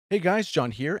Hey guys,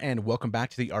 John here, and welcome back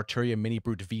to the Arturia Mini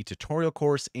Brute V tutorial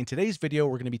course. In today's video,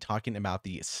 we're going to be talking about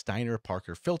the Steiner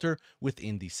Parker filter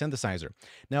within the synthesizer.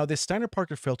 Now, this Steiner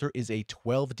Parker filter is a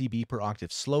 12 dB per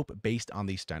octave slope based on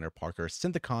the Steiner Parker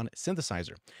Synthicon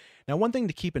synthesizer. Now, one thing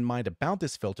to keep in mind about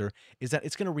this filter is that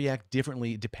it's going to react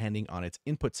differently depending on its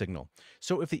input signal.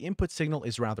 So if the input signal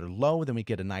is rather low, then we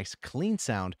get a nice clean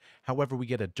sound. However, we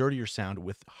get a dirtier sound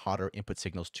with hotter input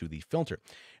signals to the filter.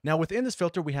 Now, within this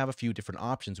filter, we have a few different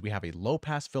options. We have a low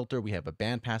pass filter, we have a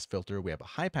band pass filter, we have a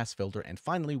high pass filter, and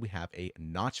finally we have a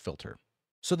notch filter.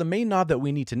 So the main knob that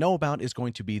we need to know about is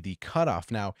going to be the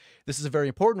cutoff. Now, this is a very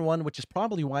important one, which is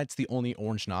probably why it's the only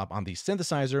orange knob on the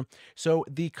synthesizer. So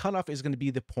the cutoff is going to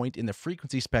be the point in the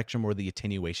frequency spectrum where the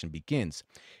attenuation begins.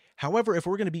 However, if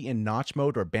we're going to be in notch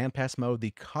mode or bandpass mode,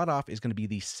 the cutoff is going to be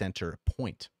the center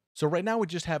point. So right now we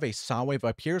just have a saw wave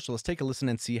up here. So let's take a listen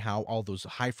and see how all those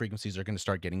high frequencies are going to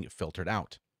start getting filtered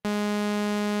out.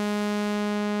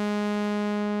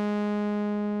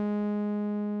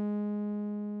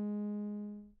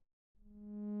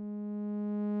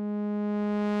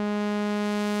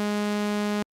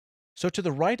 So to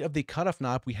the right of the cutoff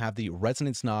knob, we have the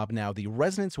resonance knob. Now, the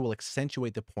resonance will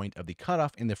accentuate the point of the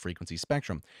cutoff in the frequency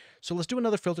spectrum. So let's do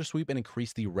another filter sweep and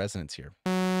increase the resonance here.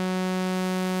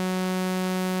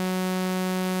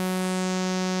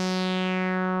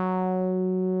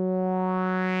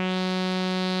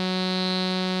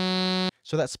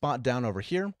 So that spot down over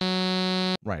here,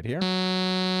 right here.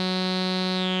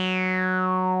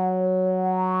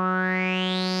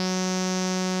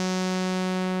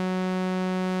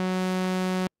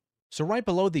 So right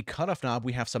below the cutoff knob,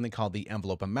 we have something called the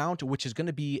envelope amount, which is going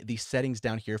to be the settings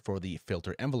down here for the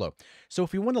filter envelope. So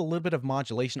if we want a little bit of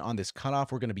modulation on this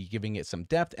cutoff, we're going to be giving it some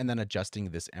depth and then adjusting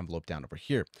this envelope down over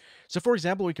here. So for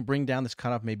example, we can bring down this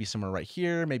cutoff maybe somewhere right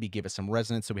here, maybe give it some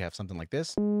resonance so we have something like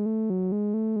this.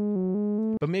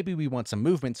 But maybe we want some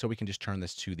movement, so we can just turn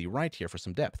this to the right here for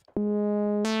some depth.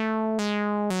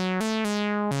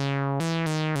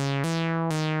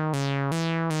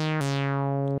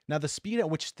 Now, the speed at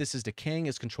which this is decaying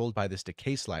is controlled by this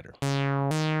decay slider.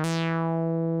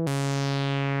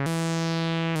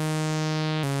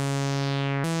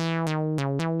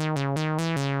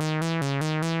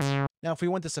 Now, if we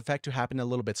want this effect to happen a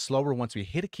little bit slower once we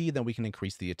hit a key, then we can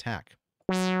increase the attack.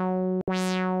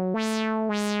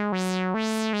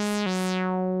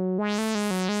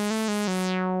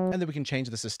 And then we can change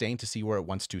the sustain to see where it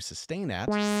wants to sustain at.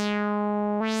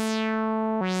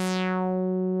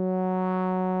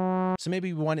 So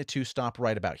maybe we want it to stop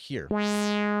right about here.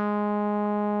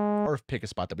 Or pick a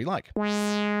spot that we like.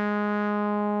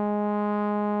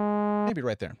 Maybe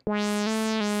right there.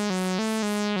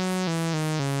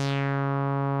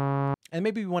 And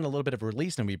maybe we want a little bit of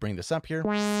release, and we bring this up here.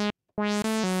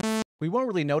 We won't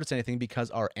really notice anything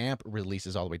because our amp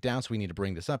releases all the way down, so we need to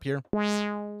bring this up here.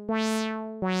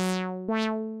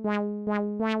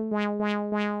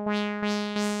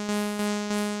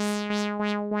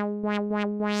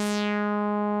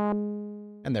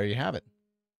 And there you have it.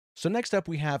 So next up,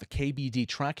 we have KBD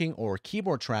tracking or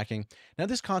keyboard tracking. Now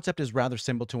this concept is rather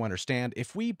simple to understand.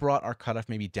 If we brought our cutoff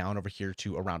maybe down over here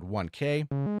to around 1K,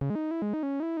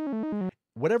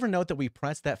 whatever note that we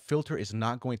press, that filter is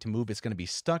not going to move. It's going to be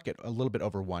stuck at a little bit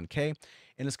over 1K,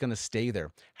 and it's going to stay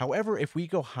there. However, if we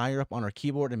go higher up on our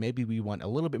keyboard and maybe we want a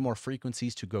little bit more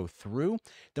frequencies to go through,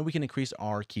 then we can increase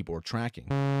our keyboard tracking.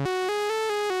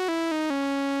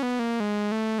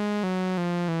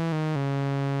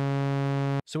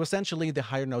 So essentially, the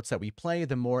higher notes that we play,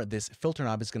 the more this filter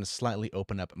knob is going to slightly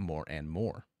open up more and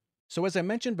more. So as I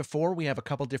mentioned before, we have a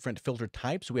couple different filter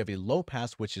types. We have a low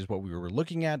pass, which is what we were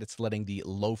looking at. It's letting the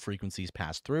low frequencies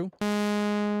pass through.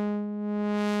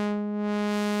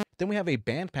 Then we have a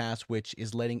band pass, which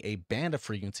is letting a band of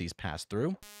frequencies pass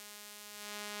through.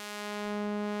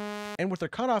 And with our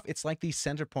cutoff, it's like the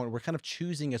center point. We're kind of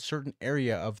choosing a certain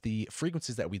area of the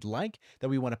frequencies that we'd like that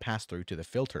we want to pass through to the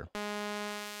filter.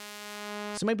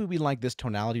 So maybe we like this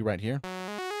tonality right here.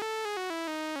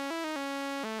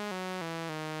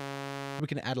 We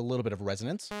can add a little bit of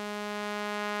resonance.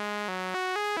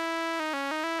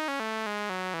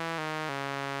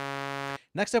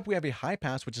 Next up, we have a high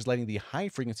pass, which is letting the high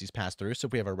frequencies pass through. So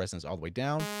if we have our resonance all the way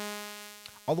down,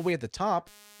 all the way at the top,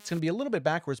 it's going to be a little bit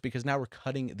backwards because now we're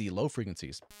cutting the low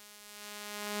frequencies.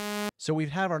 So we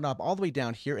have our knob all the way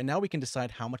down here, and now we can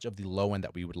decide how much of the low end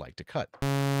that we would like to cut.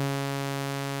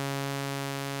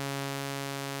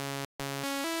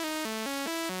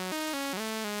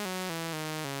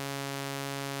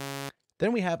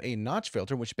 Then we have a notch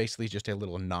filter, which basically is just a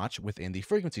little notch within the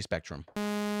frequency spectrum.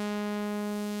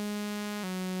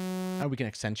 And we can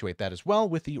accentuate that as well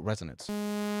with the resonance.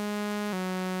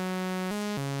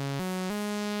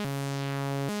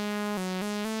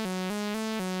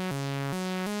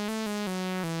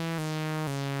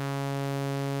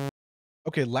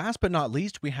 Okay, last but not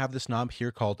least, we have this knob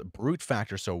here called Brute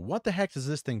Factor. So what the heck does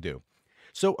this thing do?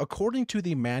 So according to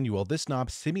the manual, this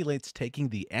knob simulates taking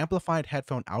the amplified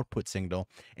headphone output signal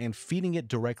and feeding it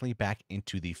directly back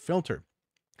into the filter.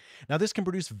 Now, this can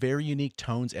produce very unique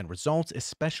tones and results,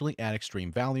 especially at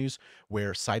extreme values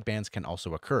where sidebands can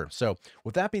also occur. So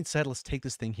with that being said, let's take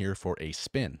this thing here for a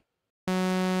spin.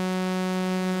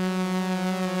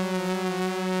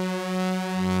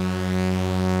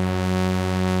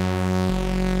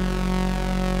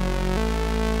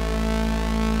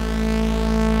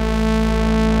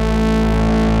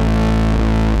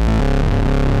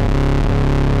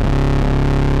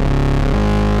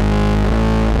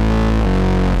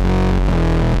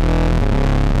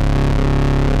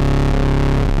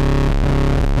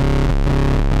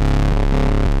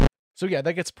 So yeah,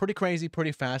 that gets pretty crazy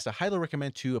pretty fast. I highly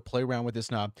recommend to play around with this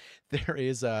knob. There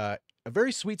is a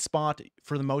very sweet spot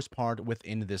for the most part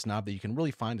within this knob that you can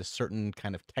really find a certain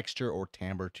kind of texture or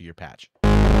timbre to your patch.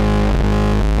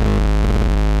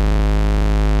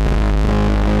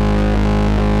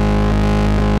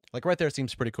 Like right there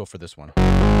seems pretty cool for this one.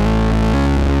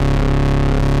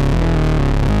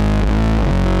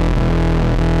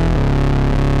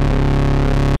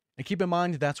 And keep in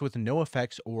mind that's with no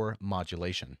effects or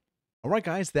modulation. Alright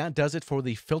guys, that does it for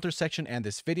the filter section and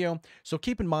this video. So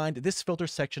keep in mind, this filter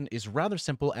section is rather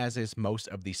simple as is most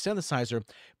of the synthesizer,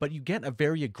 but you get a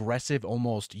very aggressive,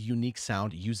 almost unique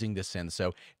sound using this synth.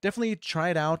 So definitely try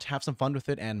it out, have some fun with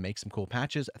it, and make some cool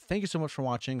patches. Thank you so much for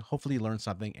watching. Hopefully you learned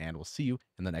something, and we'll see you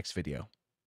in the next video.